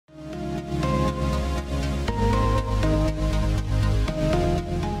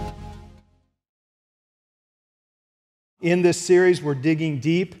In this series, we're digging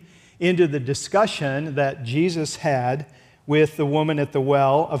deep into the discussion that Jesus had with the woman at the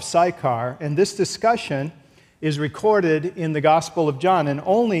well of Sychar. And this discussion is recorded in the Gospel of John, and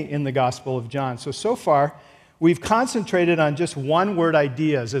only in the Gospel of John. So far, we've concentrated on just one-word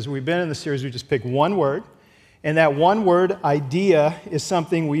ideas. As we've been in the series, we just pick one word, and that one-word idea is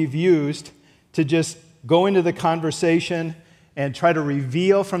something we've used to just go into the conversation and try to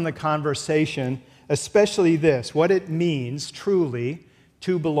reveal from the conversation, especially this, what it means truly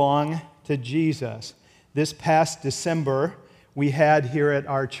to belong to Jesus. This past December, we had here at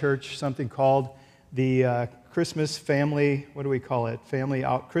our church something called the Christmas family, what do we call it?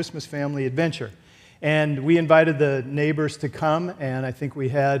 Christmas family adventure. And we invited the neighbors to come, and I think we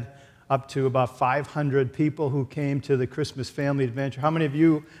had up to about 500 people who came to the Christmas family adventure. How many of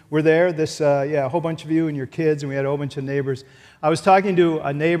you were there? A whole bunch of you and your kids, and we had a whole bunch of neighbors. I was talking to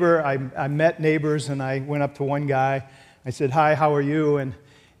a neighbor. I met neighbors, and I went up to one guy. I said, "Hi, how are you? And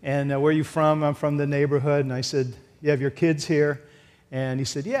where are you from?" "I'm from the neighborhood." And I said, "You have your kids here?" And he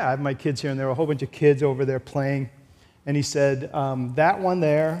said, "Yeah, I have my kids here." And there were a whole bunch of kids over there playing. And he said, "That one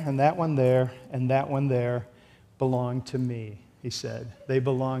there, and that one there, and that one there belong to me." He said, "They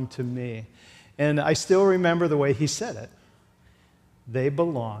belong to me." And I still remember the way he said it. They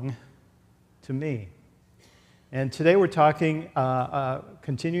belong to me. And today we're talking,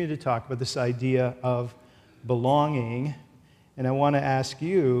 continuing to talk about this idea of belonging. And I want to ask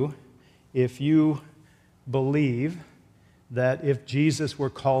you if you believe that if Jesus were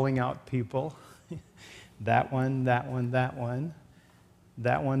calling out people, that one, that one, that one,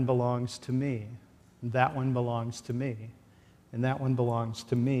 that one belongs to me, that one belongs to me, and that one belongs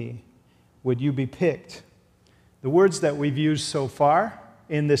to me, would you be picked? The words that we've used so far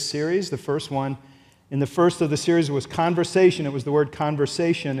in this series, the first one, in the first of the series was conversation. It was the word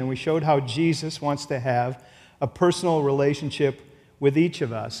conversation, and we showed how Jesus wants to have a personal relationship with each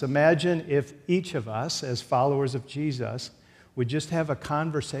of us. Imagine if each of us, as followers of Jesus, would just have a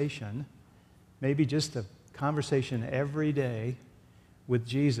conversation, maybe just a conversation every day with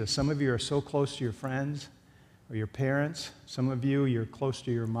Jesus. Some of you are so close to your friends or your parents. Some of you, you're close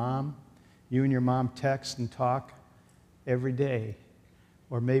to your mom. You and your mom text and talk every day,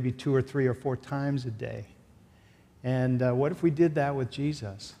 or maybe 2 or 3 or 4 times a day. And what if we did that with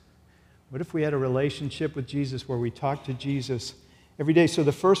Jesus? What if we had a relationship with Jesus where we talk to Jesus every day? So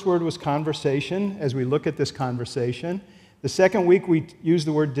the first word was conversation, as we look at this conversation. The second week, we used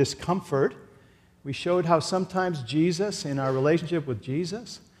the word discomfort. We showed how sometimes Jesus, in our relationship with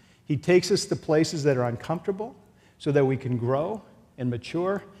Jesus, he takes us to places that are uncomfortable so that we can grow and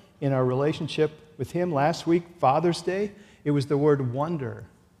mature in our relationship with him. Last week, Father's Day, it was the word wonder.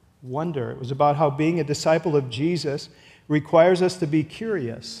 Wonder. It was about how being a disciple of Jesus requires us to be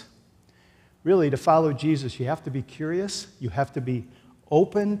curious. Really, to follow Jesus, you have to be curious. You have to be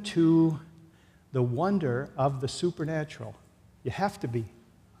open to the wonder of the supernatural. You have to be.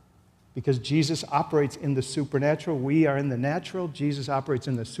 Because Jesus operates in the supernatural. We are in the natural. Jesus operates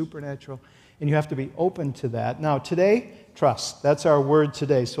in the supernatural. And you have to be open to that. Now, today, trust. That's our word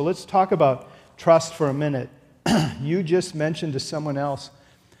today. So let's talk about trust for a minute. You just mentioned to someone else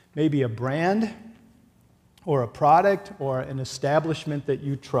maybe a brand or a product or an establishment that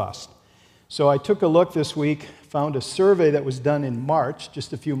you trust. So I took a look this week, found a survey that was done in March,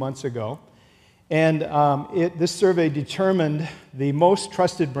 just a few months ago. And this survey determined the most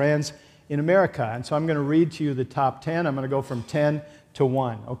trusted brands in America. And so I'm going to read to you the top 10. I'm going to go from 10 to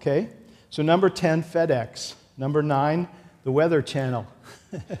 1, okay? So number 10, FedEx. Number 9, the Weather Channel.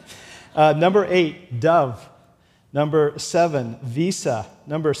 Number 8, Dove. Number 7, Visa.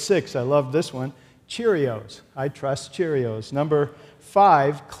 Number 6, I love this one, Cheerios. I trust Cheerios. Number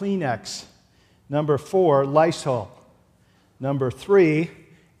 5, Kleenex. Number 4, Lysol. Number 3,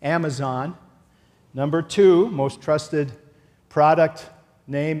 Amazon. Number 2, most trusted product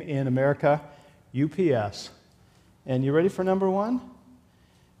name in America, UPS. And you ready for number 1?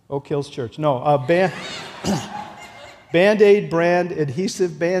 Oak Hills Church. No, Band-Aid brand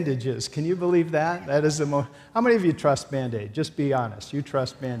adhesive bandages. Can you believe that? That is the most. How many of you trust Band-Aid? Just be honest. You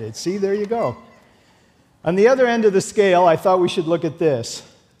trust Band-Aid. See, there you go. On the other end of the scale, I thought we should look at this.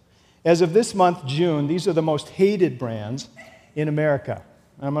 As of this month, June, these are the most hated brands in America.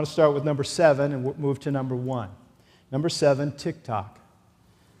 I'm going to start with number 7 and move to number 1. Number 7, TikTok.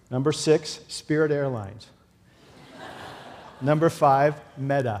 Number 6, Spirit Airlines. Number 5,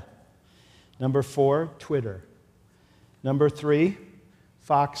 Meta. Number 4, Twitter. Number 3,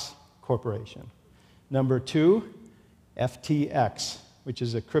 Fox Corporation. Number 2, FTX, which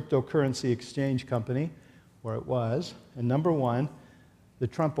is a cryptocurrency exchange company, or it was. And number 1, the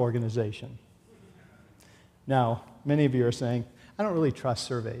Trump Organization. Now, many of you are saying, I don't really trust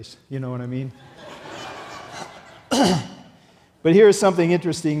surveys. You know what I mean? But here is something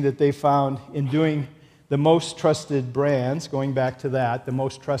interesting that they found in doing the most trusted brands, going back to that, the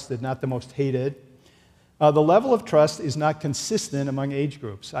most trusted, not the most hated. The level of trust is not consistent among age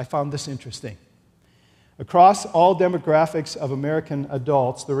groups. I found this interesting. Across all demographics of American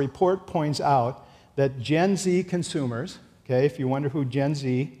adults, the report points out that Gen Z consumers, okay, if you wonder who Gen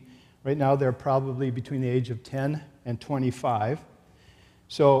Z, right now they're probably between the age of 10 and 25.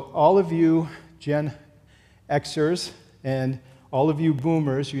 So all of you Gen Xers and all of you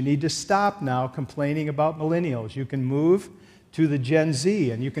boomers, you need to stop now complaining about millennials. You can move to the Gen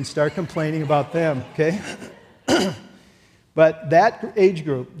Z and you can start complaining about them, okay? But that age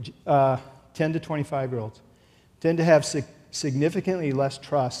group, 10 to 25-year-olds, tend to have significantly less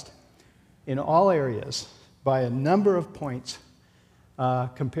trust in all areas by a number of points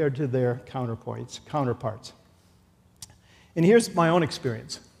compared to their counterparts. And here's my own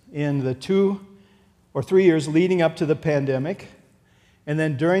experience. In the 2 or 3 years leading up to the pandemic, and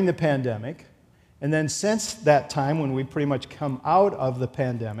then during the pandemic, and then since that time when we pretty much come out of the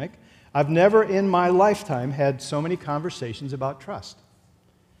pandemic, I've never in my lifetime had so many conversations about trust.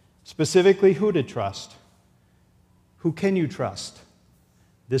 Specifically, who to trust. Who can you trust?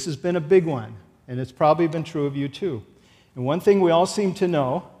 This has been a big one, and it's probably been true of you too. And one thing we all seem to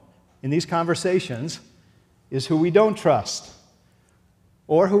know in these conversations is who we don't trust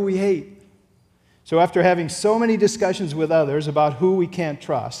or who we hate. So after having so many discussions with others about who we can't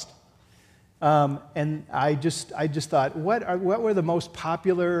trust, and I just thought, what were the most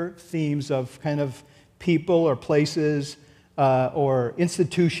popular themes of kind of people or places or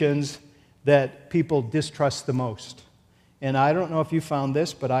institutions that people distrust the most? And I don't know if you found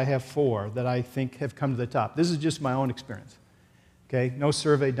this, but I have 4 that I think have come to the top. This is just my own experience. Okay, no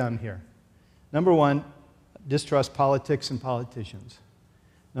survey done here. Number 1, distrust politics and politicians.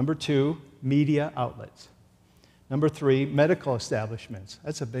 Number 2, media outlets. Number 3, medical establishments.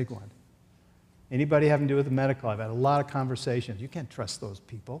 That's a big one. Anybody having to do with the medical? I've had a lot of conversations. You can't trust those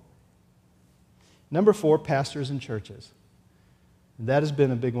people. Number 4, pastors and churches. And that has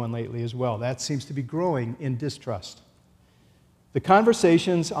been a big one lately as well. That seems to be growing in distrust. The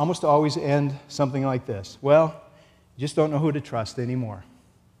conversations almost always end something like this. Well, you just don't know who to trust anymore.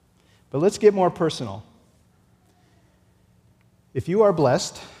 But let's get more personal. If you are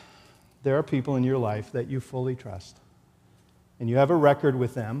blessed, there are people in your life that you fully trust. And you have a record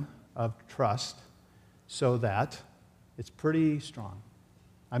with them of trust so that it's pretty strong.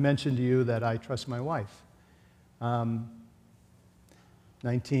 I mentioned to you that I trust my wife.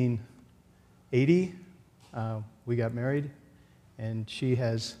 1980, we got married, and she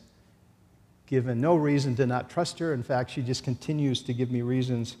has given no reason to not trust her. In fact, she just continues to give me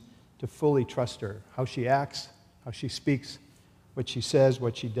reasons to fully trust her. How she acts, how she speaks, what she says,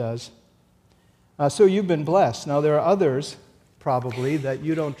 what she does. So you've been blessed. Now there are others, probably, that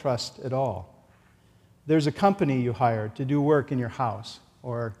you don't trust at all. There's a company you hired to do work in your house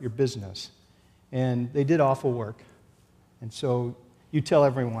or your business, and they did awful work. And so you tell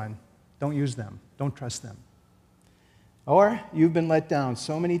everyone, don't use them, don't trust them. Or you've been let down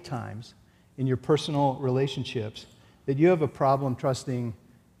so many times in your personal relationships that you have a problem trusting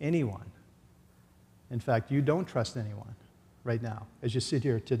anyone. In fact, you don't trust anyone right now. As you sit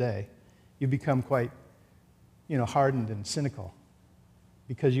here today, you become quite, hardened and cynical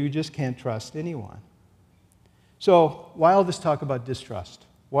because you just can't trust anyone. So why all this talk about distrust?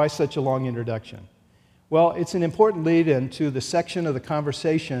 Why such a long introduction? Well, it's an important lead-in to the section of the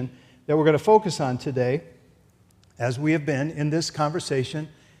conversation that we're going to focus on today, as we have been in this conversation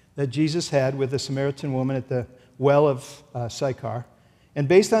that Jesus had with the Samaritan woman at the well of Sychar. And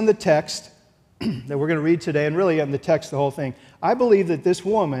based on the text that we're going to read today, and really on the text, the whole thing, I believe that this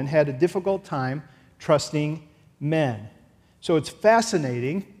woman had a difficult time trusting men. So it's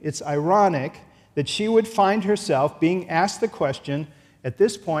fascinating, it's ironic that she would find herself being asked the question at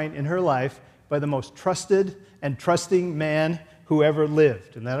this point in her life by the most trusted and trusting man who ever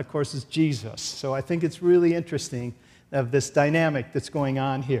lived. And that, of course, is Jesus. So I think it's really interesting of this dynamic that's going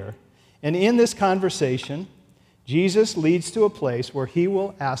on here. And in this conversation, Jesus leads to a place where he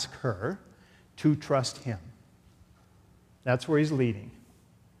will ask her to trust him. That's where he's leading.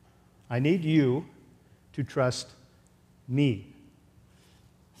 I need you to trust me.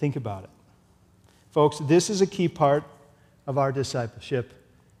 Think about it. Folks, this is a key part of our discipleship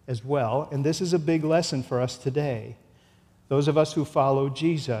as well, and this is a big lesson for us today. Those of us who follow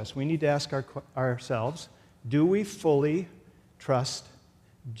Jesus, we need to ask ourselves, do we fully trust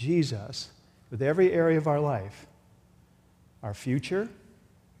Jesus with every area of our life? Our future,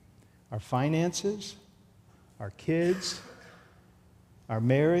 our finances, our kids, our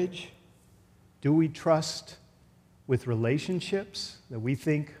marriage? Do we trust with relationships that we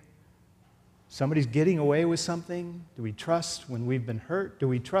think somebody's getting away with something? Do we trust when we've been hurt? Do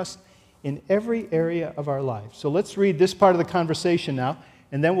we trust in every area of our life? So let's read this part of the conversation now,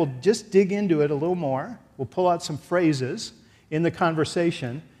 and then we'll just dig into it a little more. We'll pull out some phrases in the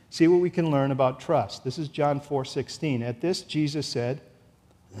conversation, see what we can learn about trust. This is John 4:16. At this, Jesus said,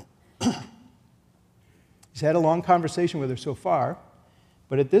 he's had a long conversation with her so far,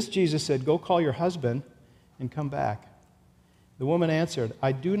 but at this, Jesus said, "Go call your husband and come back." The woman answered,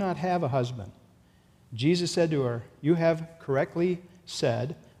 "I do not have a husband." Jesus said to her, "You have correctly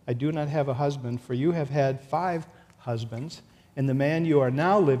said, 'I do not have a husband,' for you have had 5 husbands, and the man you are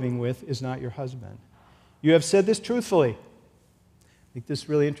now living with is not your husband. You have said this truthfully." I think this is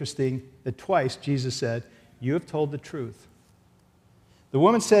really interesting that twice Jesus said, "You have told the truth." The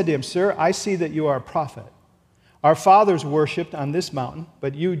woman said to him, "Sir, I see that you are a prophet. Our fathers worshipped on this mountain,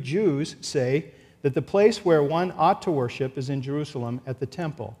 but you Jews say that the place where one ought to worship is in Jerusalem at the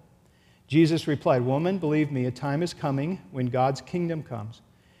temple." Jesus replied, "Woman, believe me, a time is coming when God's kingdom comes,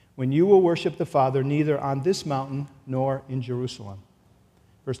 when you will worship the Father neither on this mountain nor in Jerusalem."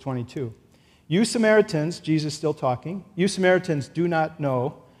 Verse 22. "You Samaritans," Jesus still talking, "you Samaritans do not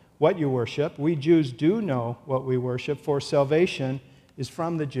know what you worship. We Jews do know what we worship, for salvation is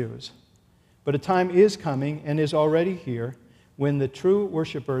from the Jews. But a time is coming and is already here when the true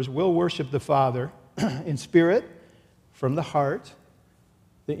worshipers will worship the Father in spirit, from the heart,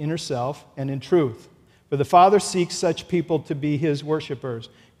 the inner self, and in truth. For the Father seeks such people to be his worshipers.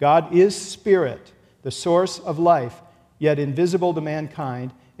 God is spirit, the source of life, yet invisible to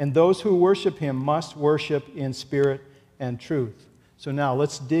mankind, and those who worship him must worship in spirit and truth." So now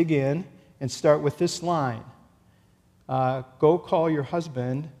let's dig in and start with this line. Go call your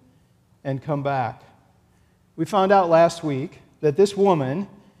husband and come back. We found out last week that this woman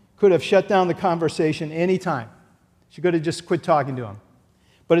could have shut down the conversation any time. She could have just quit talking to him.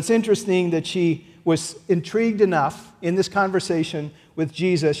 But it's interesting that she was intrigued enough in this conversation with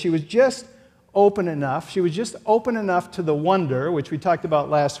Jesus. She was just open enough. She was just open enough to the wonder, which we talked about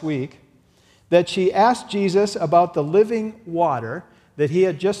last week, that she asked Jesus about the living water that he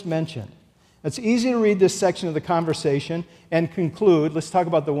had just mentioned. It's easy to read this section of the conversation and conclude. Let's talk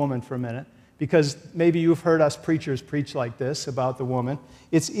about the woman for a minute, because maybe you've heard us preachers preach like this about the woman.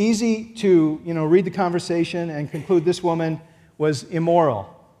 It's easy to, read the conversation and conclude this woman was immoral.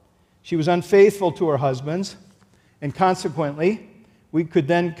 She was unfaithful to her husbands, and consequently, we could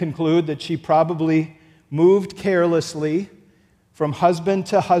then conclude that she probably moved carelessly from husband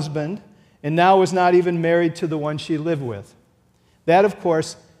to husband and now was not even married to the one she lived with. That, of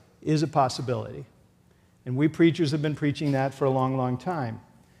course, is a possibility. And we preachers have been preaching that for a long, long time.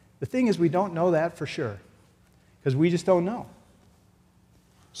 The thing is, we don't know that for sure, because we just don't know.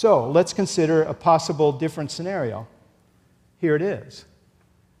 So let's consider a possible different scenario. Here it is.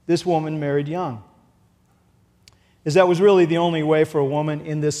 This woman married young. As that was really the only way for a woman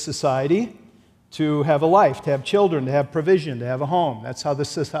in this society to have a life, to have children, to have provision, to have a home. That's how the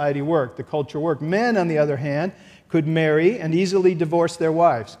society worked, the culture worked. Men, on the other hand, could marry and easily divorce their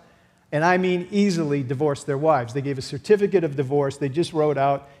wives. And I mean easily divorce their wives. They gave a certificate of divorce. They just wrote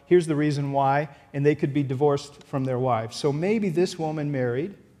out, here's the reason why, and they could be divorced from their wives. So maybe this woman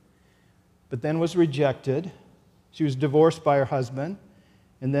married, but then was rejected. She was divorced by her husband,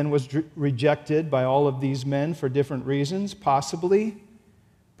 and then was rejected by all of these men for different reasons. Possibly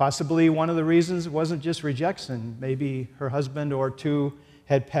one of the reasons wasn't just rejection. Maybe her husband or two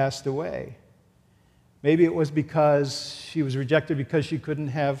had passed away. Maybe it was because she was rejected because she couldn't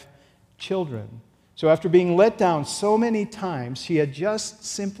have children. So after being let down so many times, she had just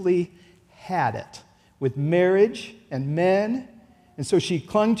simply had it with marriage and men, and so she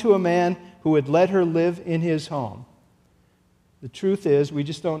clung to a man who would let her live in his home. The truth is, we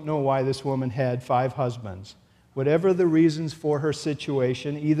just don't know why this woman had 5 husbands. Whatever the reasons for her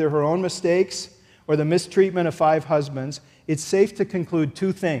situation, either her own mistakes or the mistreatment of 5 husbands, it's safe to conclude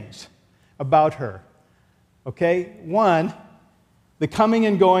 2 things about her. Okay? 1, the coming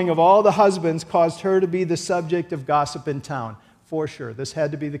and going of all the husbands caused her to be the subject of gossip in town. For sure, this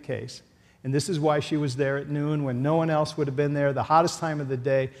had to be the case. And this is why she was there at noon when no one else would have been there, the hottest time of the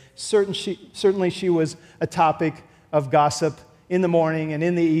day. Certainly she was a topic of gossip in the morning and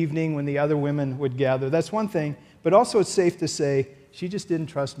in the evening when the other women would gather. That's one thing, but also it's safe to say she just didn't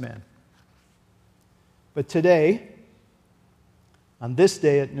trust men. But today, on this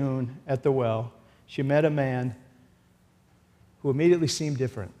day at noon at the well, she met a man who immediately seemed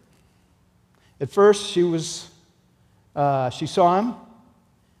different. At first, she saw him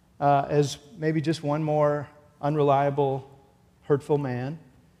as maybe just one more unreliable, hurtful man.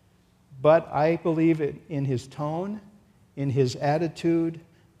 But I believe it in his tone, in his attitude,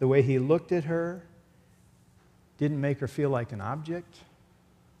 the way he looked at her, didn't make her feel like an object,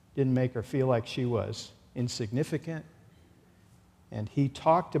 didn't make her feel like she was insignificant. And he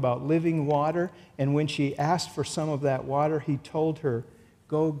talked about living water, and when she asked for some of that water, he told her,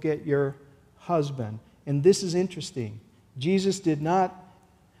 go get your husband. And this is interesting. Jesus did not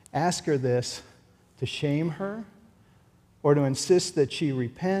ask her this to shame her or to insist that she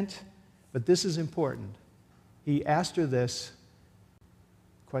repent, but this is important. He asked her this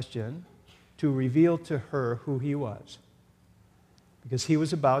question to reveal to her who he was, because he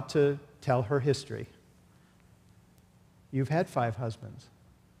was about to tell her history. You've had 5 husbands,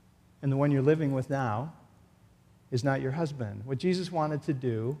 and the one you're living with now is not your husband. What Jesus wanted to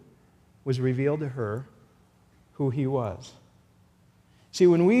do was reveal to her who he was. See,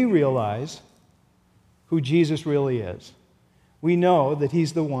 when we realize who Jesus really is, we know that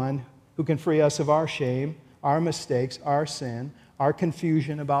he's the one who can free us of our shame, our mistakes, our sin, our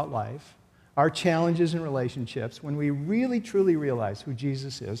confusion about life, our challenges in relationships. When we really, truly realize who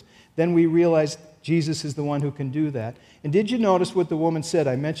Jesus is, then we realize Jesus is the one who can do that. And did you notice what the woman said?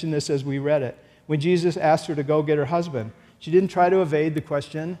 I mentioned this as we read it. When Jesus asked her to go get her husband, she didn't try to evade the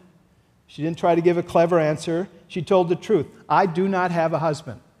question. She didn't try to give a clever answer. She told the truth. I do not have a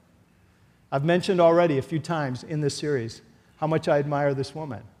husband. I've mentioned already a few times in this series how much I admire this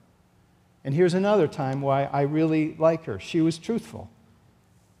woman. And here's another time why I really like her. She was truthful.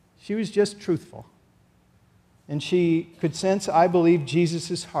 She was just truthful. And she could sense, I believe,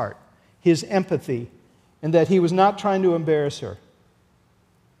 Jesus' heart, his empathy, and that he was not trying to embarrass her.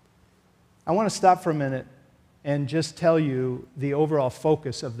 I want to stop for a minute and just tell you the overall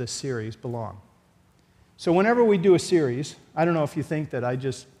focus of this series, Belong. So whenever we do a series, I don't know if you think that I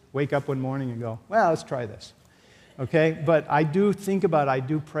just wake up one morning and go, well, let's try this. Okay? But I do think about it, I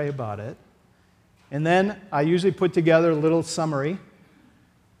do pray about it. And then I usually put together a little summary,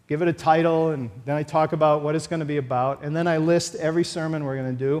 give it a title, and then I talk about what it's going to be about. And then I list every sermon we're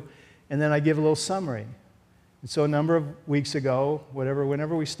going to do, and then I give a little summary. And so a number of weeks ago,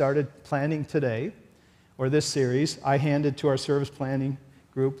 whenever we started planning today, or this series, I handed to our service planning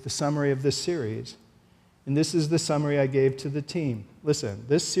group the summary of this series. And this is the summary I gave to the team. Listen,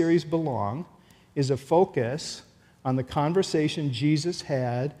 this series, Belong, is a focus on the conversation Jesus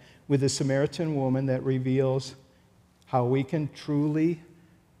had with the Samaritan woman that reveals how we can truly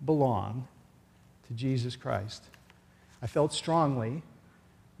belong to Jesus Christ. I felt strongly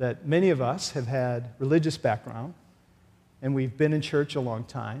that many of us have had religious background, and we've been in church a long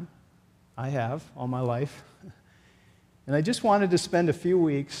time. I have, all my life. And I just wanted to spend a few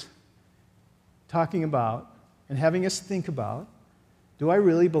weeks talking about and having us think about, do I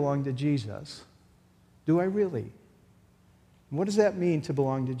really belong to Jesus? Do I really? And what does that mean to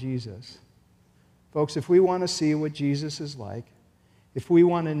belong to Jesus? Folks, if we want to see what Jesus is like, if we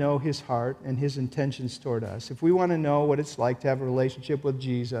want to know his heart and his intentions toward us, if we want to know what it's like to have a relationship with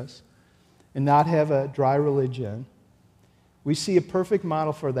Jesus and not have a dry religion, we see a perfect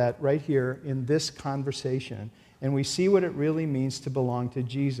model for that right here in this conversation. And we see what it really means to belong to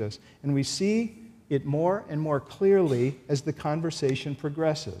Jesus. And we see it more and more clearly as the conversation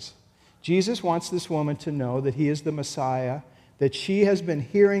progresses. Jesus wants this woman to know that he is the Messiah, that she has been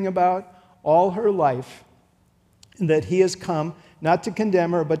hearing about all her life, and that he has come not to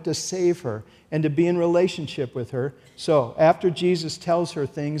condemn her, but to save her and to be in relationship with her. So, after Jesus tells her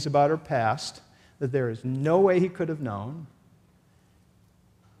things about her past that there is no way he could have known,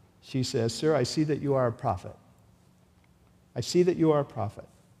 she says, "Sir, I see that you are a prophet. I see that you are a prophet."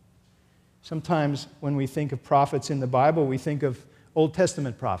 Sometimes when we think of prophets in the Bible, we think of Old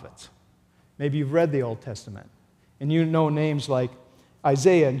Testament prophets. Maybe you've read the Old Testament, and you know names like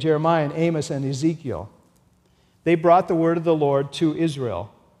Isaiah and Jeremiah and Amos and Ezekiel. They brought the word of the Lord to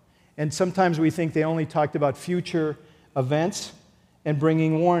Israel. And sometimes we think they only talked about future events and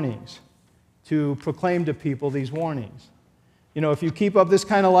bringing warnings to proclaim to people these warnings. You know, if you keep up this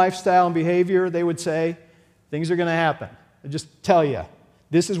kind of lifestyle and behavior, they would say, things are going to happen. I just tell you,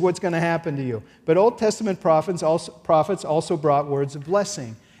 this is what's going to happen to you. But Old Testament prophets also brought words of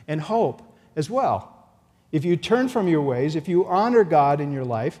blessing and hope as well. If you turn from your ways, if you honor God in your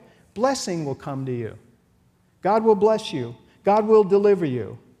life, blessing will come to you. God will bless you. God will deliver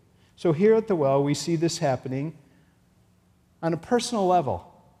you. So here at the well, we see this happening on a personal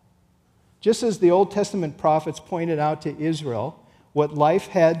level. Just as the Old Testament prophets pointed out to Israel what life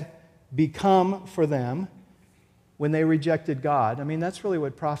had become for them when they rejected God. I mean, that's really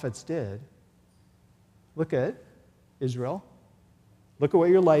what prophets did. Look at Israel. Look at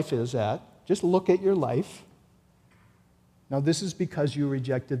what your life is at. Just look at your life. Now, this is because you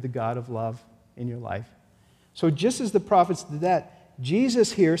rejected the God of love in your life. So just as the prophets did that,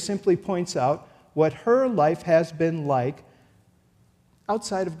 Jesus here simply points out what her life has been like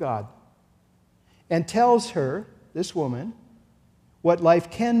outside of God and tells her, this woman, what life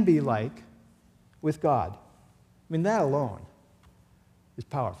can be like with God. I mean, that alone is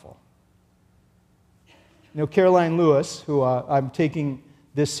powerful. You know, Caroline Lewis, who I'm taking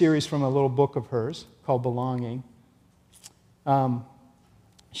this series from a little book of hers called Belonging,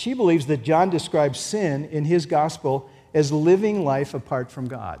 she believes that John describes sin in his gospel as living life apart from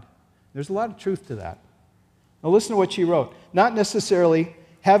God. There's a lot of truth to that. Now listen to what she wrote. Not necessarily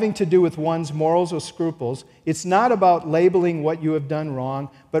having to do with one's morals or scruples. It's not about labeling what you have done wrong,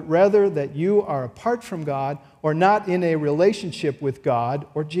 but rather that you are apart from God or not in a relationship with God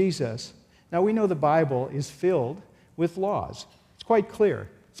or Jesus. Now we know the Bible is filled with laws. It's quite clear.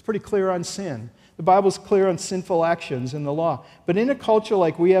 It's pretty clear on sin. The Bible's clear on sinful actions in the law. But in a culture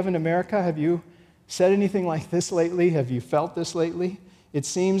like we have in America, have you said anything like this lately? Have you felt this lately? It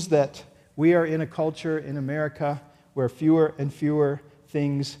seems that we are in a culture in America where fewer and fewer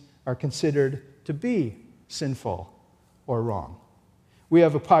things are considered to be sinful or wrong. We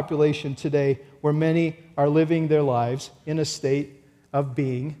have a population today where many are living their lives in a state of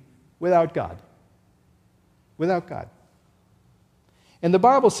being without God. Without God. And the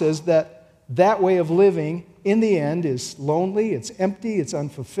Bible says that that way of living, in the end, is lonely, it's empty, it's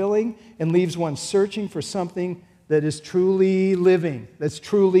unfulfilling, and leaves one searching for something that is truly living, that's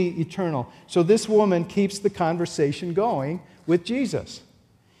truly eternal. So this woman keeps the conversation going with Jesus.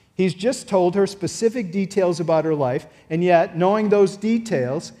 He's just told her specific details about her life, and yet, knowing those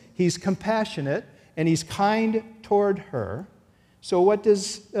details, he's compassionate and he's kind toward her. So what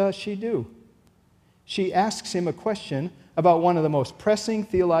does she do? She asks him a question about one of the most pressing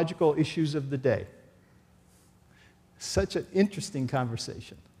theological issues of the day. Such an interesting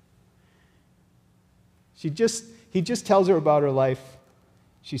conversation. He just tells her about her life.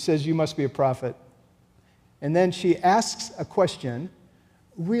 She says, "You must be a prophet." And then she asks a question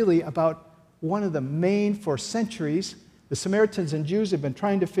really about one of the main, for centuries, the Samaritans and Jews have been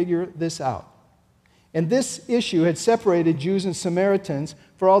trying to figure this out. And this issue had separated Jews and Samaritans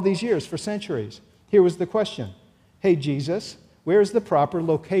for all these years, for centuries. Here was the question. Hey, Jesus, where is the proper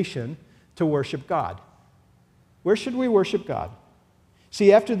location to worship God? Where should we worship God?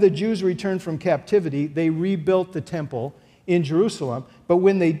 See, after the Jews returned from captivity, they rebuilt the temple in Jerusalem. But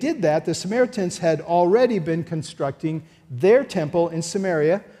when they did that, the Samaritans had already been constructing their temple in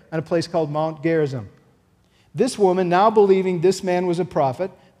Samaria on a place called Mount Gerizim. This woman, now believing this man was a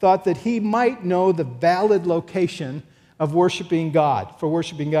prophet, thought that he might know the valid location of worshiping God, for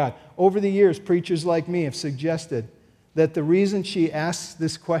worshiping God. Over the years, preachers like me have suggested that the reason she asks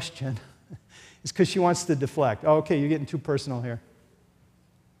this question is because she wants to deflect. Oh, okay, you're getting too personal here.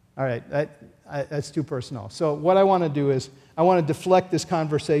 All right, that's too personal. So what I want to do is I want to deflect this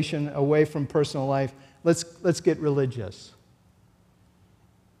conversation away from personal life. Let's get religious.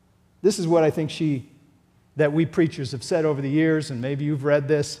 This is what I think that we preachers have said over the years, and maybe you've read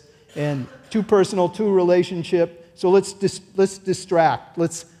this, and too personal, too relationship. So let's distract.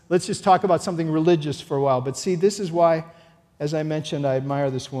 Let's just talk about something religious for a while. But see, this is why, as I mentioned, I admire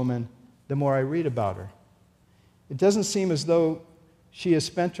this woman the more I read about her. It doesn't seem as though she has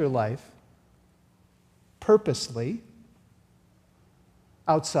spent her life purposely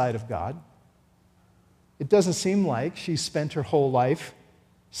outside of God. It doesn't seem like she's spent her whole life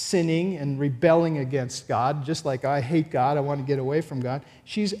sinning and rebelling against God, just like I hate God, I want to get away from God.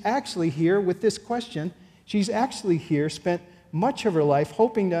 She's actually here with this question. She's actually here, spent much of her life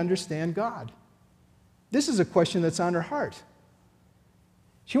hoping to understand God. This is a question that's on her heart.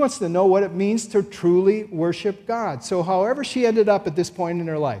 She wants to know what it means to truly worship God. So however she ended up at this point in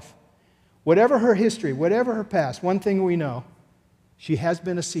her life, whatever her history, whatever her past, one thing we know, she has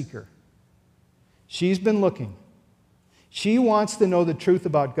been a seeker. She's been looking. She wants to know the truth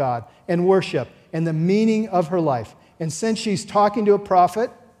about God and worship and the meaning of her life. And since she's talking to a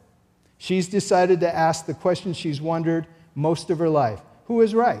prophet, she's decided to ask the question she's wondered most of her life. Who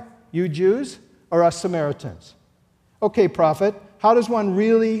is right? You Jews or us Samaritans? Okay, prophet, how does one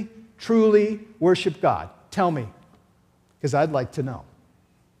really, truly worship God? Tell me, because I'd like to know.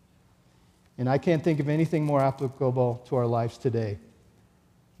 And I can't think of anything more applicable to our lives today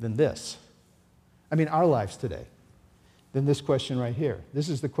than this. I mean, our lives today, than this question right here. This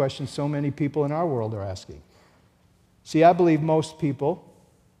is the question so many people in our world are asking. See, I believe most people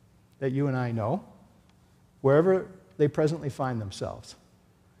that you and I know, wherever they presently find themselves,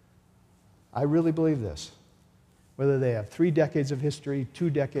 I really believe this. Whether they have 3 decades of history, 2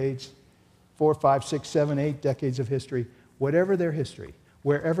 decades, 4, 5, 6, 7, 8 decades of history, whatever their history,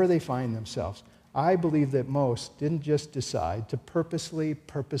 wherever they find themselves, I believe that most didn't just decide to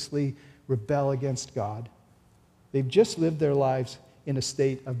purposely rebel against God. They've just lived their lives in a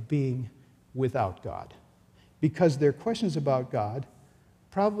state of being without God, because their questions about God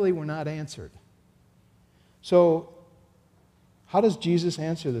probably were not answered. So, how does Jesus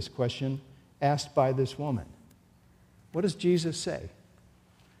answer this question asked by this woman? What does Jesus say?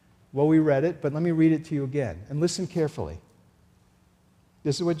 Well, we read it, but let me read it to you again, and listen carefully.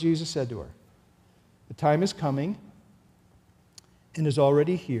 This is what Jesus said to her. The time is coming and is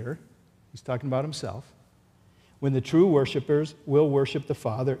already here. He's talking about himself. When the true worshipers will worship the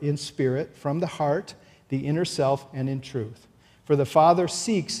Father in spirit, from the heart, the inner self, and in truth. For the Father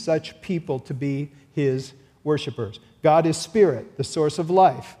seeks such people to be his worshipers. God is spirit, the source of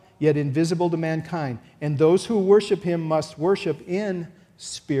life, yet invisible to mankind. And those who worship him must worship in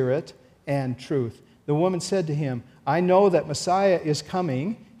spirit and truth. The woman said to him, I know that Messiah is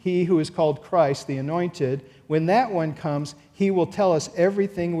coming, he who is called Christ, the Anointed. When that one comes, he will tell us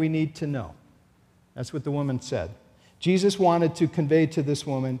everything we need to know. That's what the woman said. Jesus wanted to convey to this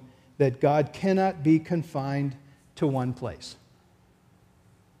woman that God cannot be confined to one place.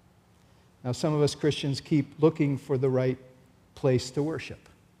 Now, some of us Christians keep looking for the right place to worship.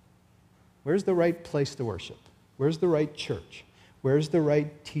 Where's the right place to worship? Where's the right church? Where's the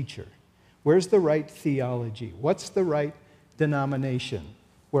right teacher? Where's the right theology? What's the right denomination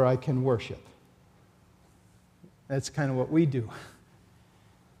where I can worship? That's kind of what we do.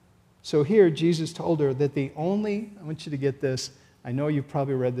 So here, Jesus told her that I want you to get this, I know you've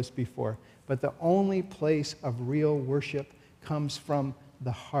probably read this before, but the only place of real worship comes from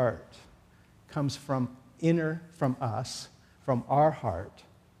the heart, comes from us, from our heart,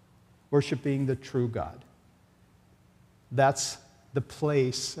 worshiping the true God. That's the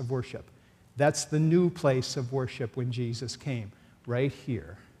place of worship. That's the new place of worship when Jesus came, right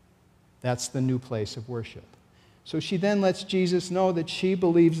here. That's the new place of worship. So she then lets Jesus know that she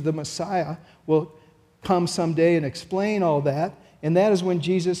believes the Messiah will come someday and explain all that, and that is when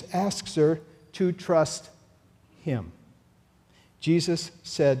Jesus asks her to trust him. Jesus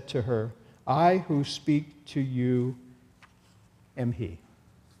said to her, I who speak to you am he.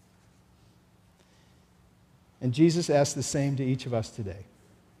 And Jesus asks the same to each of us today.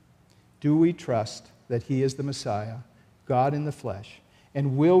 Do we trust that he is the Messiah, God in the flesh?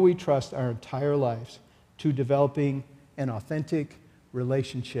 And will we trust our entire lives to developing an authentic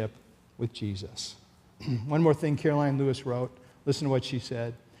relationship with Jesus? One more thing Caroline Lewis wrote. Listen to what she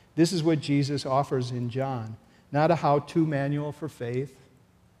said. This is what Jesus offers in John. Not a how-to manual for faith,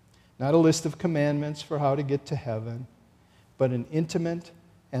 not a list of commandments for how to get to heaven, but an intimate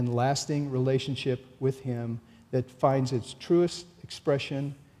and lasting relationship with him that finds its truest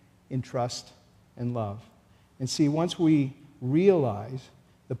expression in trust and love. And see, once we realize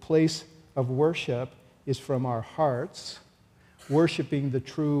the place of worship is from our hearts, worshiping the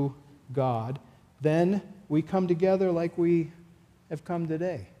true God, then we come together like we have come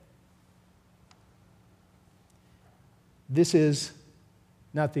today. This is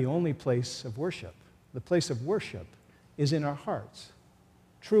not the only place of worship. The place of worship is in our hearts.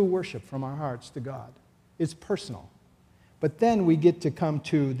 True worship from our hearts to God. It's personal. But then we get to come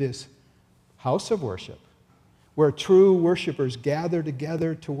to this house of worship where true worshipers gather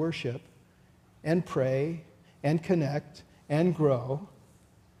together to worship and pray and connect and grow.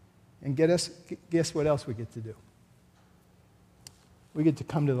 And guess what else we get to do? We get to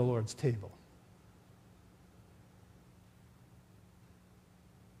come to the Lord's table.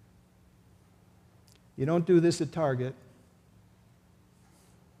 You don't do this at Target.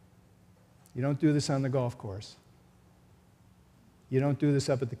 You don't do this on the golf course. You don't do this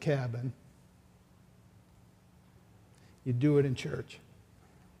up at the cabin. You do it in church.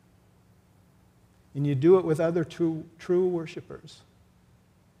 And you do it with other true worshipers.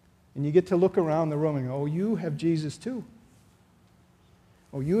 And you get to look around the room and go, oh, you have Jesus too.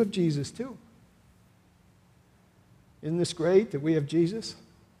 Oh, you have Jesus too. Isn't this great that we have Jesus?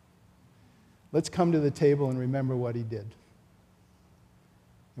 Let's come to the table and remember what he did.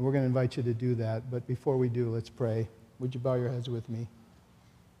 And we're going to invite you to do that. But before we do, let's pray. Would you bow your heads with me?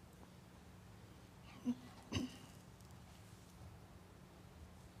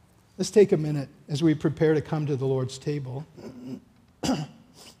 Let's take a minute as we prepare to come to the Lord's table.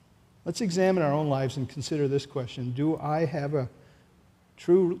 Let's examine our own lives and consider this question. Do I have a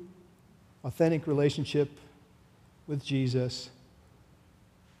true, authentic relationship with Jesus,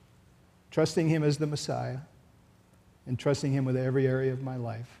 trusting him as the Messiah and trusting him with every area of my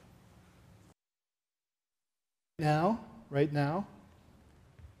life? Right now,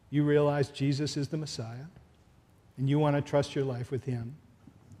 you realize Jesus is the Messiah. and you want to trust your life with Him,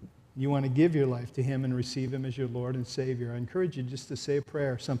 you want to give your life to Him and receive Him as your Lord and Savior, I encourage you just to say a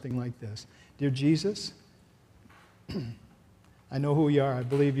prayer, something like this. Dear Jesus, I know who you are. I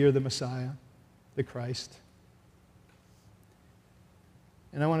believe you're the Messiah, the Christ.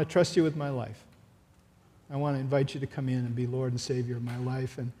 And I want to trust you with my life. I want to invite you to come in and be Lord and Savior of my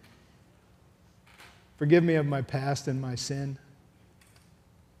life. And forgive me of my past and my sin.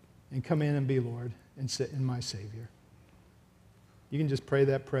 And come in and be Lord and my Savior. You can just pray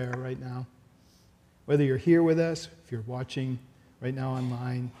that prayer right now. Whether you're here with us, if you're watching right now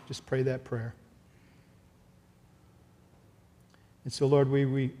online, just pray that prayer. And so, Lord,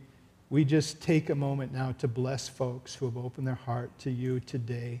 we just take a moment now to bless folks who have opened their heart to you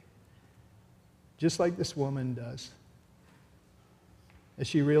today, just like this woman does, as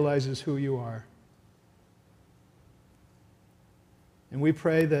she realizes who you are. And we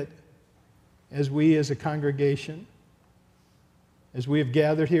pray that as we as a congregation, as we have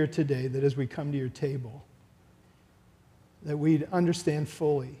gathered here today, that as we come to your table, that we'd understand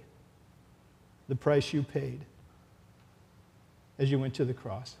fully the price you paid as you went to the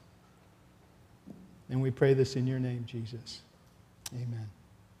cross. And we pray this in your name, Jesus. Amen.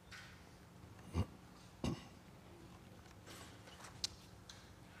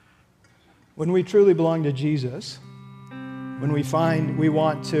 When we truly belong to Jesus, when we find we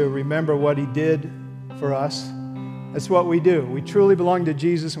want to remember what He did for us, that's what we do. We truly belong to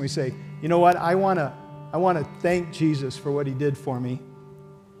Jesus and we say, you know what, I want to thank Jesus for what He did for me.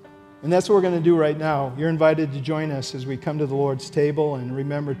 And that's what we're going to do right now. You're invited to join us as we come to the Lord's table and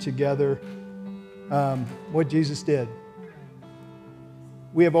remember together what Jesus did.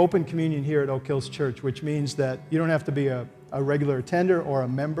 We have open communion here at Oak Hills Church, which means that you don't have to be a regular attender or a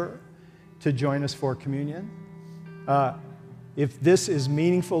member to join us for communion. If this is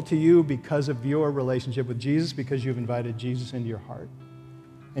meaningful to you because of your relationship with Jesus, because you've invited Jesus into your heart,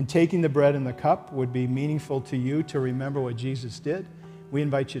 and taking the bread and the cup would be meaningful to you to remember what Jesus did, we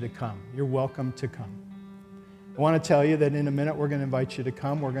invite you to come. You're welcome to come. I want to tell you that in a minute we're going to invite you to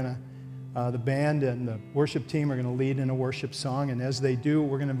come. We're going to, the band and the worship team are going to lead in a worship song, and as they do,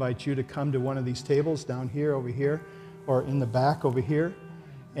 we're going to invite you to come to one of these tables down here, over here, or in the back over here.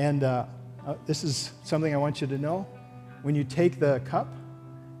 And this is something I want you to know. When you take the cup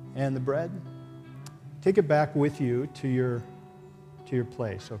and the bread, take it back with you to your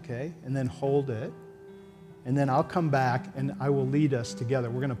place, okay? And then hold it. And then I'll come back and I will lead us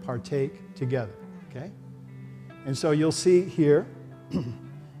together. We're going to partake together, okay? And so you'll see here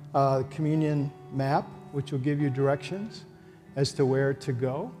the communion map, which will give you directions as to where to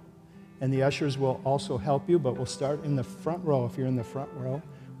go. And the ushers will also help you, but we'll start in the front row. If you're in the front row,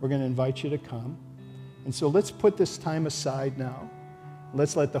 we're going to invite you to come. And so let's put this time aside now.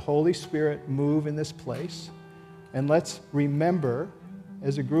 Let's let the Holy Spirit move in this place. And let's remember,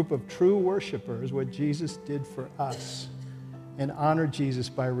 as a group of true worshipers, what Jesus did for us, and honor Jesus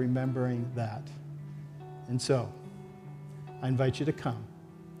by remembering that. And so, I invite you to come,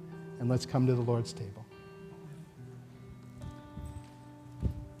 and let's come to the Lord's table.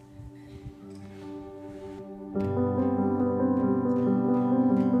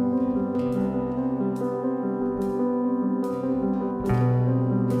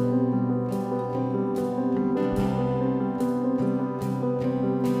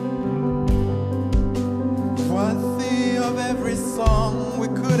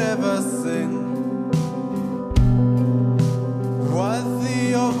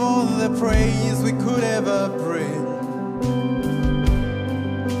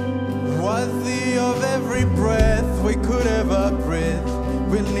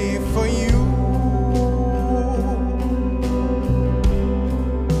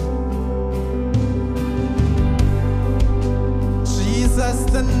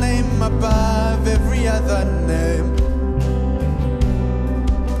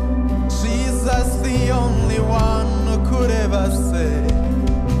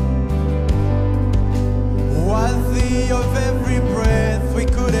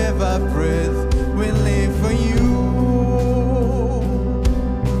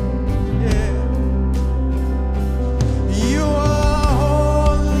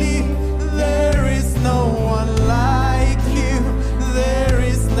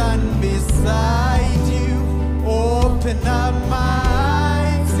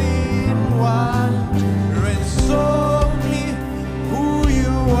 Show me who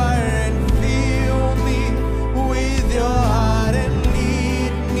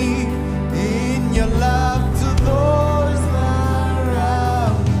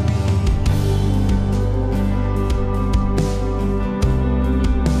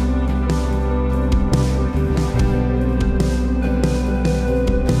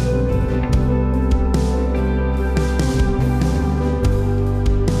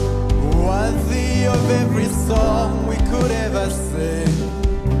song we could ever sing.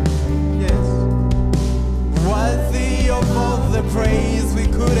 Yes, worthy of all the praise we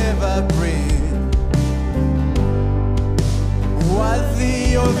could ever bring,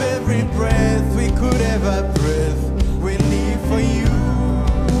 worthy of every breath we could ever breathe. We live for you.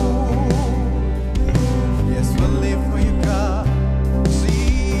 Yes, we live for you, God.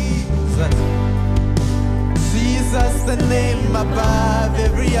 Jesus, Jesus, the name above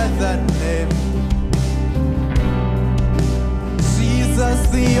every other name. Jesus,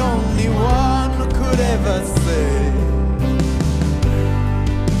 the only one who could ever say,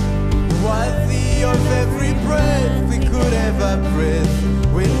 worthy of every breath we could ever breathe.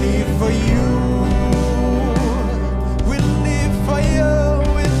 We live for you. We live for you.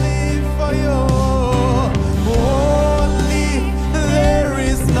 We live for you. Only there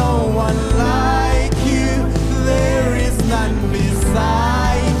is no one like you. There is none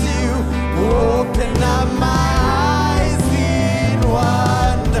beside you. Open up my eyes in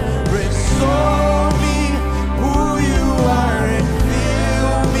wonder and show me who you are and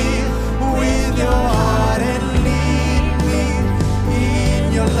fill me with your heart and lead me in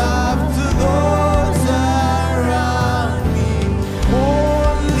your love to those around me.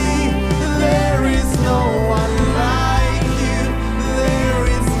 Only there is no one like you. There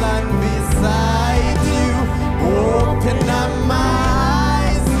is none beside you. Open up my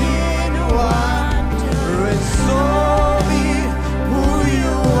eyes in wonder and show me who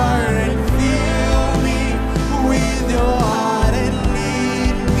you are and fill me with your heart and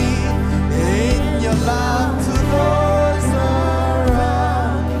lead me in your love to those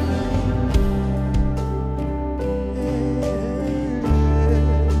around me.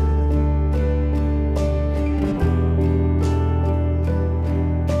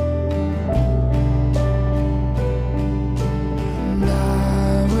 And I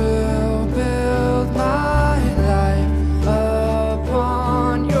will build my life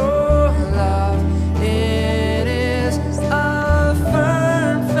upon your love. It is a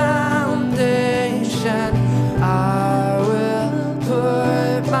firm foundation. I will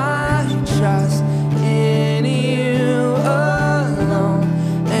put my trust in you alone,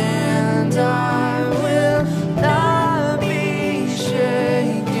 and I will not be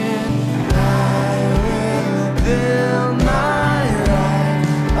shaken. I will build my life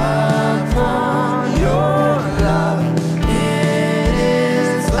upon your love. It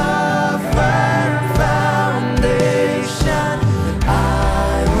is a firm foundation. I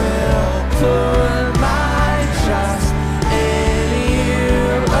will put my trust in you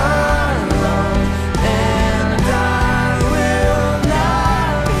alone, and I will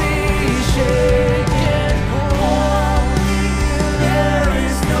not be shaken. Only there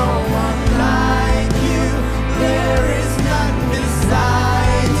is no one like you. There is none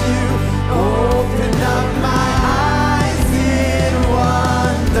beside you. Open up my eyes in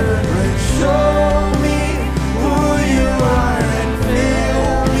wonder and show me who you are and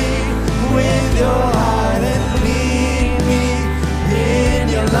fill me with your heart and lead me in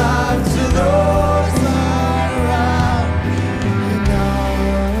your love to those around me. And I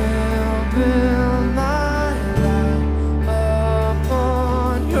will build my life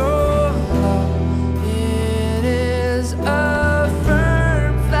upon your love. It is a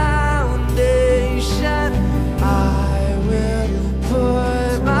firm foundation. I will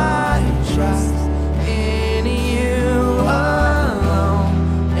put my trust in you alone,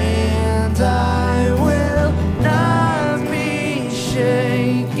 and I will not be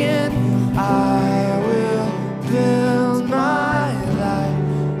shaken. I will build my life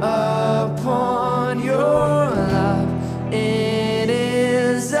upon your love. It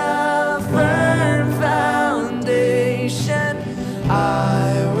is a firm foundation.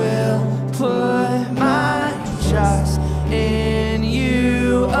 I will put my trust in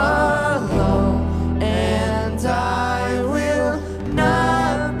you alone, and I will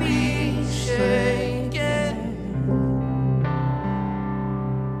not be shaken.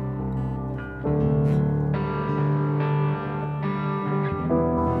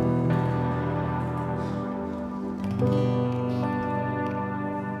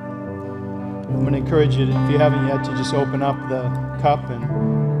 I'm going to encourage you, if you haven't yet, to just open up the cup and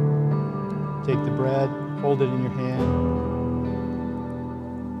take the bread, hold it in your hand.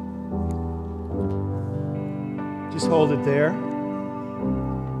 Just hold it there.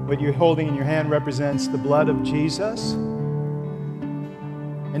 What you're holding in your hand represents the blood of Jesus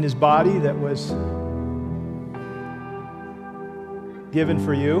and his body that was given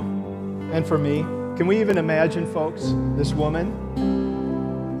for you and for me. Can we even imagine, folks, this woman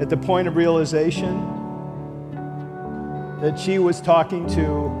at the point of realization that she was talking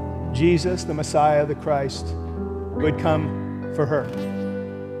to Jesus, the Messiah, the Christ, would come for her.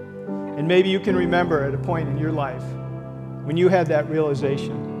 And maybe you can remember at a point in your life when you had that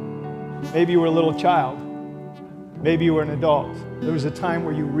realization. Maybe you were a little child. Maybe you were an adult. There was a time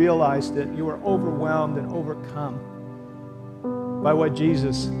where you realized that you were overwhelmed and overcome by what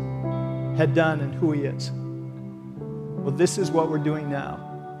Jesus had done and who he is. Well, this is what we're doing now.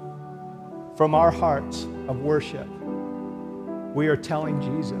 From our hearts of worship, we are telling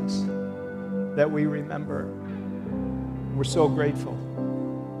Jesus that we remember. We're so grateful.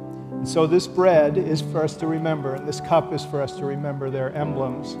 And so this bread is for us to remember, and this cup is for us to remember. They're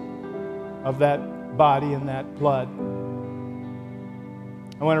emblems of that body and that blood.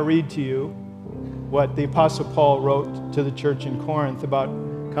 I want to read to you what the Apostle Paul wrote to the church in Corinth about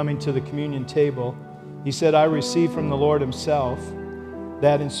coming to the communion table. He said, I received from the Lord himself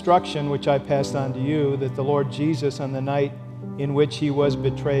that instruction which I passed on to you, that the Lord Jesus, on the night in which he was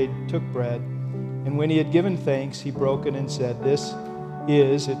betrayed, took bread. And when he had given thanks, he broke it and said,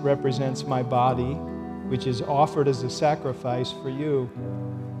 it represents my body, which is offered as a sacrifice for you.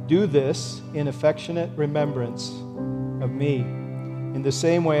 Do this in affectionate remembrance of me. In the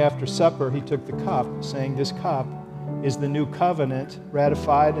same way, after supper, he took the cup, saying, this cup is the new covenant,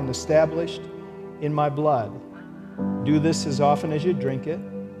 ratified and established in my blood. Do this as often as you drink it,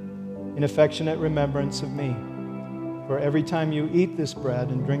 in affectionate remembrance of me. For every time you eat this bread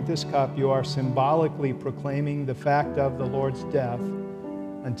and drink this cup, you are symbolically proclaiming the fact of the Lord's death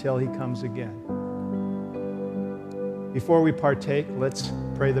until he comes again. Before we partake, let's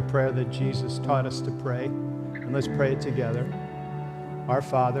pray the prayer that Jesus taught us to pray, and let's pray it together. Our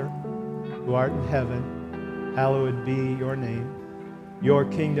Father, who art in heaven, hallowed be your name. Your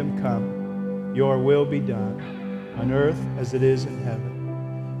kingdom come, your will be done, on earth as it is in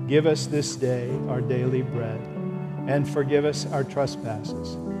heaven. Give us this day our daily bread, and forgive us our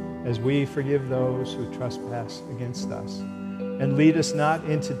trespasses, as we forgive those who trespass against us. And lead us not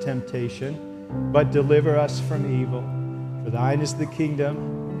into temptation, but deliver us from evil. For thine is the kingdom,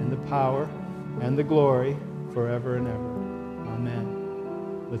 and the power, and the glory, forever and ever.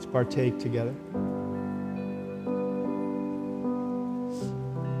 Amen. Let's partake together.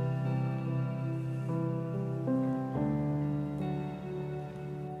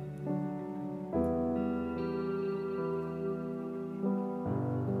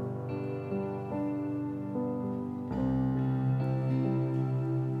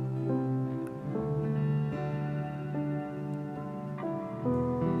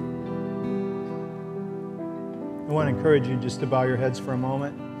 I want to encourage you just to bow your heads for a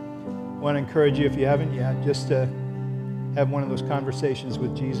moment. I want to encourage you, if you haven't yet, just to have one of those conversations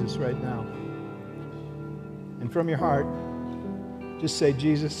with Jesus right now. And from your heart, just say,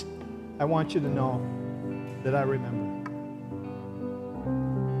 Jesus, I want you to know that I remember.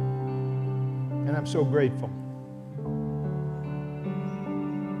 And I'm so grateful.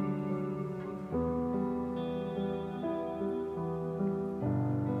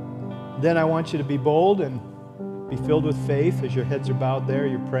 Then I want you to be bold and be filled with faith as your heads are bowed there,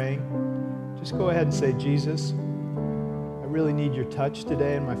 you're praying. Just go ahead and say, Jesus, I really need your touch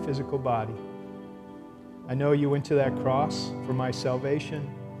today in my physical body. I know you went to that cross for my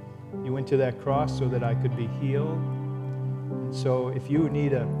salvation. You went to that cross so that I could be healed. And so if you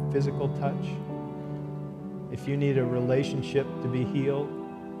need a physical touch, if you need a relationship to be healed,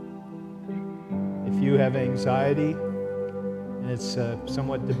 if you have anxiety and it's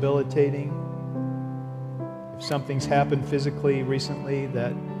somewhat debilitating, something's happened physically recently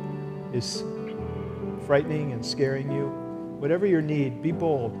that is frightening and scaring you, whatever your need, be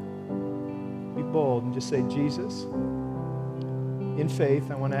bold. Be bold and just say, Jesus, in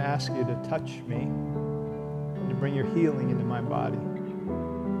faith, I want to ask you to touch me and to bring your healing into my body.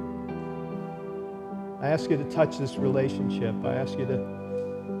 I ask you to touch this relationship. I ask you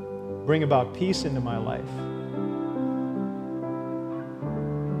to bring about peace into my life.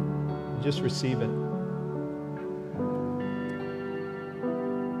 Just receive it.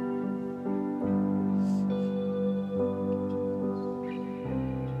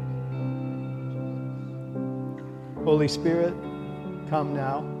 Holy Spirit, come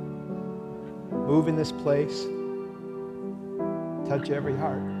now. Move in this place. Touch every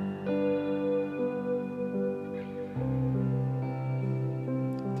heart.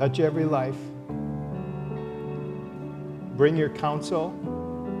 Touch every life. Bring your counsel.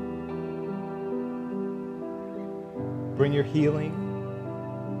 Bring your healing.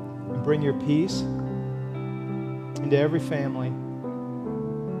 And bring your peace into every family.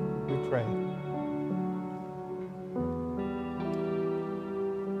 We pray.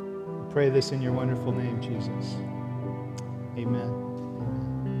 Pray this in your wonderful name, Jesus. Amen.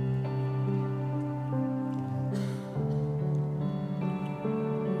 Amen.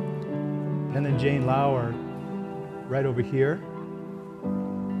 Ben and Jane Lau are right over here.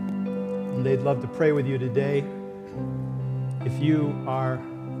 And they'd love to pray with you today. If you are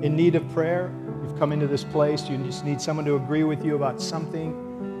in need of prayer, you've come into this place, you just need someone to agree with you about something.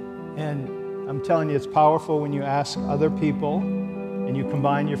 And I'm telling you, it's powerful when you ask other people and you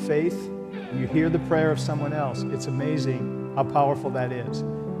combine your faith and you hear the prayer of someone else. It's amazing how powerful that is.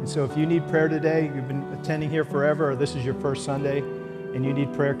 And so if you need prayer today, you've been attending here forever, or this is your first Sunday, and you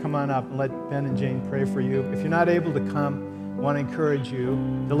need prayer, come on up and let Ben and Jane pray for you. If you're not able to come, I want to encourage you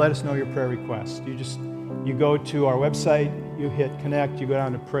to let us know your prayer request. You go to our website, you hit connect, you go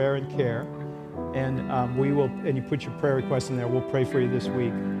down to prayer and care, and you put your prayer request in there. We'll pray for you this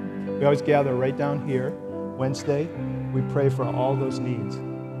week. We always gather right down here, Wednesday. We pray for all those needs.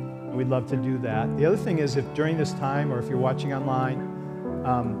 And we'd love to do that. The other thing is, if during this time, or if you're watching online,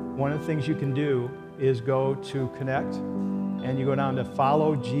 one of the things you can do is go to connect, and you go down to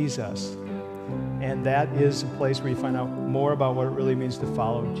follow Jesus. And that is a place where you find out more about what it really means to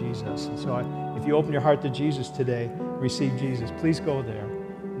follow Jesus. And so if you open your heart to Jesus today, receive Jesus, please go there.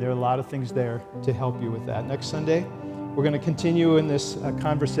 There are a lot of things there to help you with that. Next Sunday, we're going to continue in this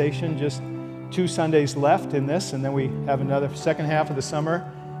conversation, just 2 Sundays left in this, and then we have another second half of the summer.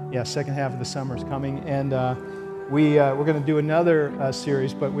 Yeah, second half of the summer is coming. And we're going to do another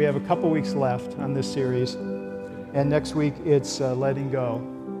series, but we have a couple weeks left on this series. And next week, it's Letting Go.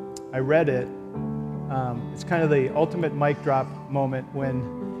 I read it. It's kind of the ultimate mic drop moment when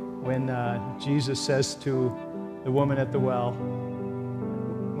Jesus says to the woman at the well,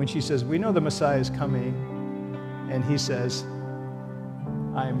 when she says, "We know the Messiah is coming," and he says,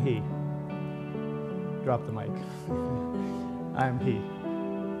 "I am he." Drop the mic. I am he.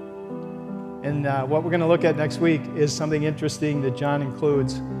 And what we're going to look at next week is something interesting that John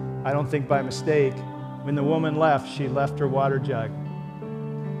includes, I don't think by mistake. When the woman left, she left her water jug.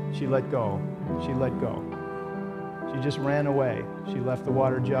 She let go. She let go. She just ran away. She left the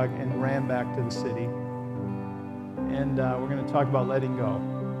water jug and ran back to the city. And we're going to talk about letting go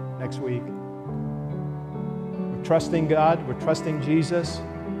next week. We're trusting God. We're trusting Jesus.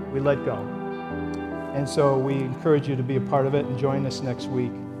 We let go. And so we encourage you to be a part of it and join us next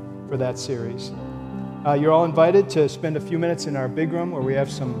week for that series. You're all invited to spend a few minutes in our big room where we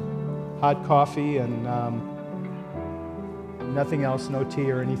have some hot coffee and nothing else, no tea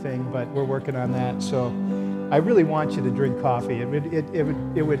or anything, but we're working on that. So I really want you to drink coffee.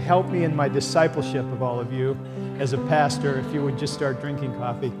 It would help me in my discipleship of all of you as a pastor if you would just start drinking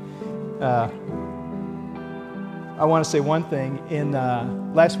coffee. I want to say one thing.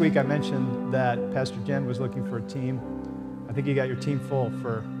 Last week I mentioned that Pastor Jen was looking for a team. I think you got your team full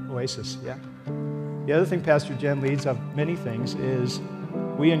for Oasis, yeah? The other thing Pastor Jen leads of many things is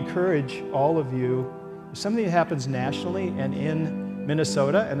we encourage all of you, something that happens nationally and in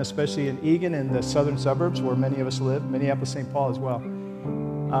Minnesota, and especially in Eagan and the southern suburbs where many of us live, Minneapolis, St. Paul as well.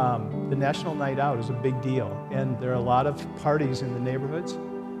 The National Night Out is a big deal, and there are a lot of parties in the neighborhoods.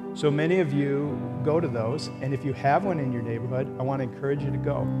 So many of you go to those, and if you have one in your neighborhood, I want to encourage you to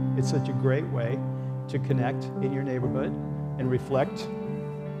go. It's such a great way to connect in your neighborhood and reflect,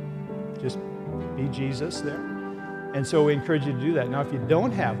 just be Jesus there. And so we encourage you to do that. Now, if you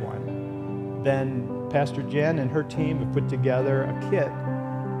don't have one, then Pastor Jen and her team have put together a kit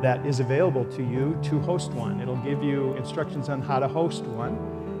that is available to you to host one. It'll give you instructions on how to host one,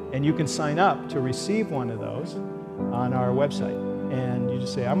 and you can sign up to receive one of those on our website. And you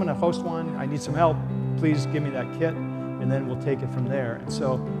just say, I'm going to host one, I need some help, please give me that kit, and then we'll take it from there. And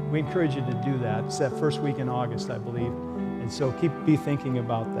so we encourage you to do that. It's that first week in August, I believe. And so be thinking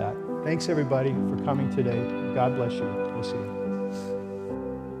about that. Thanks, everybody, for coming today. God bless you. We'll see you.